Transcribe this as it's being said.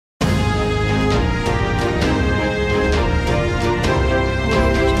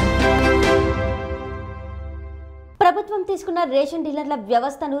తీసుకున్న రేషన్ డీలర్ల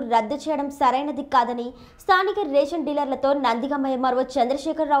వ్యవస్థను రద్దు చేయడం సరైనది కాదని స్థానిక రేషన్ డీలర్లతో నందిగామ ఎంఆర్ఓ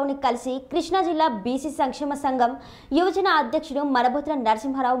చంద్రశేఖర్ రావుని కలిసి కృష్ణా జిల్లా బీసీ సంక్షేమ సంఘం యువజన అధ్యక్షుడు మనబోతుల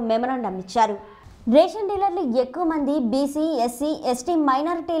నరసింహారావు మెమరాండం ఇచ్చారు. రేషన్ డీలర్లు ఎక్కువ మంది బీసీ, ఎస్సీ, ఎస్టీ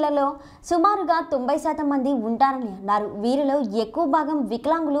మైనారిటీలలో సుమారుగా 90% మంది ఉంటారని అన్నారు. వీరిలో ఎక్కువ భాగం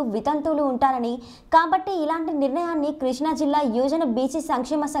వికలాంగులు, వితంతువులు ఉంటారని, కాబట్టి ఇలాంటి నిర్ణయాన్ని కృష్ణా జిల్లా యువజన బీసీ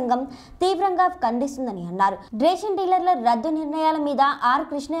సంక్షేమ సంఘం తీవ్రంగా ఖండిస్తుందని అన్నారు. రేషన్ డీలర్ల రద్దు నిర్ణయాల మీద ఆర్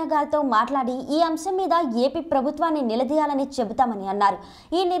కృష్ణయ్య గారితో మాట్లాడి ఈ అంశం మీద ఏపీ ప్రభుత్వాన్ని నిలదీయాలని చెబుతామని అన్నారు.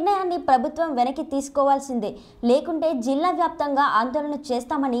 ఈ నిర్ణయాన్ని ప్రభుత్వం వెనక్కి తీసుకోవాల్సిందే, లేకుంటే జిల్లా వ్యాప్తంగా ఆందోళన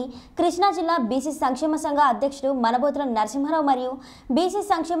చేస్తామని కృష్ణా జిల్లా బీసీ సంక్షేమ సంఘ అధ్యక్షుడు మనబోతుల నరసింహారావు మరియు బీసీ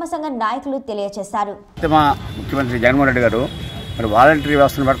సంక్షేమ సంఘ నాయకులు తెలియజేశారు. ముఖ్యమంత్రి జగన్మోహన్ రెడ్డి గారు మరి వాలంటరీ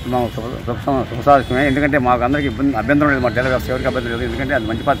వ్యవస్థను పెడుతున్నాం శుభసాధ్యమే. ఎందుకంటే మాకు అందరికీ అభ్యంతరం లేదు, మా డెల వ్యవస్థ ఎవరికి అభ్యంతరం లేదు. ఎందుకంటే అది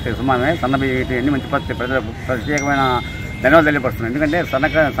మంచి పద్ధతి సమానమే. సన్నబియ్యం ఎన్ని మంచి పద్ధతి ప్రజలకు ప్రత్యేకమైన ధన్యవాదాలు తెలియపరుస్తున్నాం. ఎందుకంటే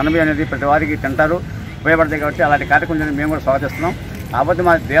సన్నబియ్యం అనేది ప్రతి వారికి తింటారు, ఉపయోగపడతాయి. కాబట్టి అలాంటి కార్యక్రమం మేము కూడా స్వాగతిస్తున్నాం. కాకపోతే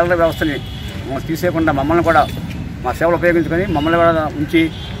మా డీలర్ వ్యవస్థని తీసేయకుండా మమ్మల్ని కూడా మా సేవలు ఉపయోగించుకొని మమ్మల్ని కూడా ఉంచి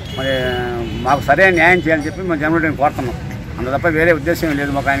మరి మాకు సరైన న్యాయం చేయాలని చెప్పి మేము జగన్మోహన్ రెడ్డిని కోరుతున్నాం. అంత తప్ప వేరే ఉద్దేశం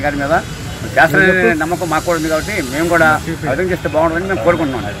లేదు మాకు ఆయన గారి మీద. చేస్తారనే నమ్మకం మాకు కూడా ఉంది. కాబట్టి మేము కూడా అర్థం చేస్తే బాగుంటుందని మేము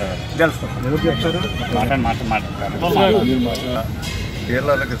కోరుకుంటున్నాం.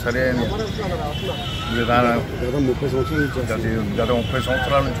 డీలర్లకు సరైన విధానం గత 30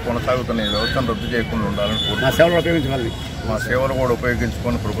 సంవత్సరాల నుంచి కొనసాగుతున్న ఈ వ్యవస్థను రద్దు చేయకుండా ఉండాలని కోరుకుంటున్నాం. మా సేవలు కూడా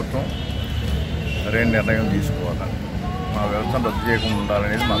ఉపయోగించుకొని ప్రభుత్వం సరైన నిర్ణయం తీసుకోవాలని, మా వ్యవస్థను రద్దు చేయకుండా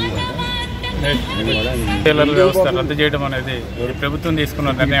ఉండాలనేది మాకు. డీలర్ల వ్యవస్థ రద్దు చేయడం అనేది ప్రభుత్వం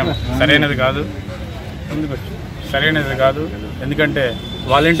తీసుకున్న నిర్ణయం సరైనది కాదు. ఎందుకంటే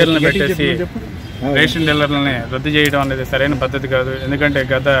వాలంటీర్లను పెట్టేసి రేషన్ డీలర్లని రద్దు చేయడం అనేది సరైన పద్ధతి కాదు. ఎందుకంటే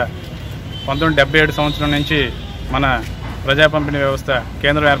గత 1977 సంవత్సరం నుంచి మన ప్రజా పంపిణీ వ్యవస్థ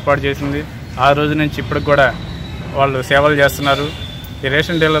కేంద్రం ఏర్పాటు చేసింది. ఆ రోజు నుంచి ఇప్పటికి కూడా వాళ్ళు సేవలు చేస్తున్నారు. ఈ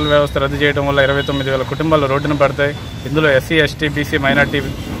రేషన్ డీలర్ల వ్యవస్థ రద్దు చేయడం వల్ల 29,000 కుటుంబాలు రోడ్డున పడతాయి. ఇందులో ఎస్సీ, ఎస్టీ, బీసీ, మైనార్టీ,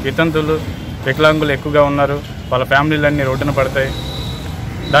 వితంతులు, వికలాంగులు ఎక్కువగా ఉన్నారు. వాళ్ళ ఫ్యామిలీలన్నీ రోడ్డున పడతాయి.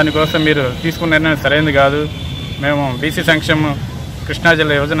 దానికోసం మీరు తీసుకున్న నిర్ణయం సరైనది కాదు. మేము బీసీ సంక్షేమం కృష్ణా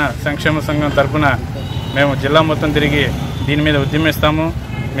జిల్లా యువజన సంక్షేమ సంఘం తరఫున మేము జిల్లా మొత్తం తిరిగి దీని మీద ఉద్యమిస్తాము.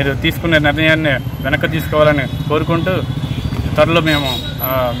 మీరు తీసుకునే నిర్ణయాన్ని వెనక్కి తీసుకోవాలని కోరుకుంటూ త్వరలో మేము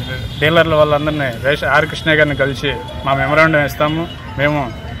డీలర్ల వాళ్ళందరినీ ఆర్ కృష్ణయ్య గారిని కలిసి మా మెమరాండం ఇస్తాము. మేము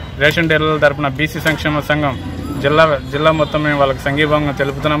రేషన్ డీలర్ల తరఫున బీసీ సంక్షేమ సంఘం జిల్లా మొత్తం మేము వాళ్ళకి సంఘీభావం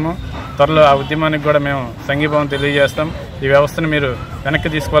తెలుపుతున్నాము. త్వరలో ఆ ఉద్యమానికి కూడా మేము సంఘీభావం తెలియజేస్తాం. ఈ వ్యవస్థను మీరు వెనక్కి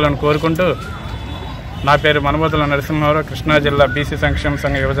తీసుకోవాలని కోరుకుంటూ, నా పేరు మనబోతుల నరసింహారావు, కృష్ణా జిల్లా బీసీ సంక్షేమ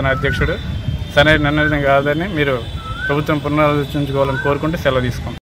సంఘ యువజన అధ్యక్షుడు. సరైన నిర్ణయం కాదని మీరు ప్రభుత్వం పునరాలోచించుకోవాలని కోరుకుంటూ సెలవు తీసుకుంటాం.